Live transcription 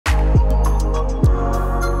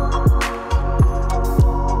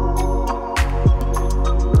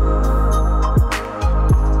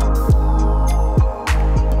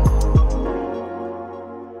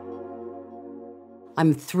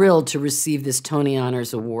I'm thrilled to receive this Tony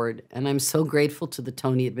Honors Award, and I'm so grateful to the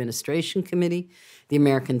Tony Administration Committee, the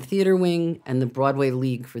American Theater Wing, and the Broadway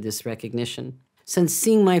League for this recognition. Since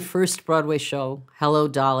seeing my first Broadway show, Hello,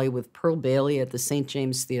 Dolly, with Pearl Bailey at the St.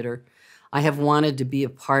 James Theater, I have wanted to be a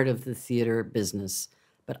part of the theater business,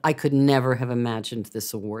 but I could never have imagined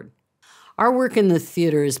this award. Our work in the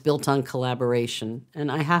theater is built on collaboration,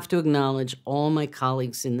 and I have to acknowledge all my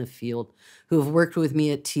colleagues in the field who have worked with me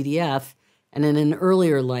at TDF and in an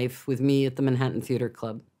earlier life with me at the Manhattan Theater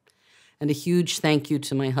Club. And a huge thank you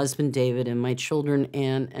to my husband, David, and my children,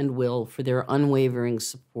 Anne and Will, for their unwavering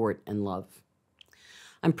support and love.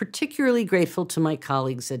 I'm particularly grateful to my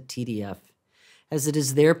colleagues at TDF, as it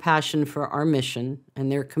is their passion for our mission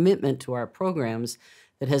and their commitment to our programs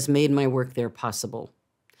that has made my work there possible.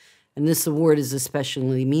 And this award is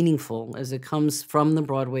especially meaningful as it comes from the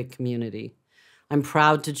Broadway community. I'm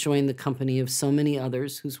proud to join the company of so many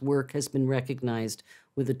others whose work has been recognized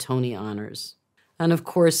with the Tony Honors. And of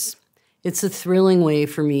course, it's a thrilling way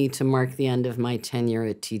for me to mark the end of my tenure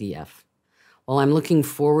at TDF. While I'm looking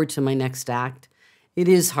forward to my next act, it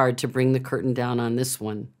is hard to bring the curtain down on this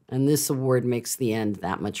one, and this award makes the end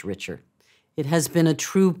that much richer. It has been a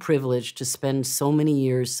true privilege to spend so many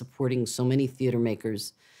years supporting so many theater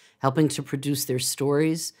makers, helping to produce their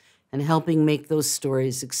stories, and helping make those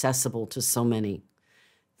stories accessible to so many.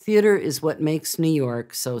 Theater is what makes New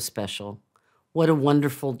York so special. What a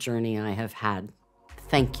wonderful journey I have had.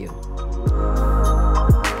 Thank you.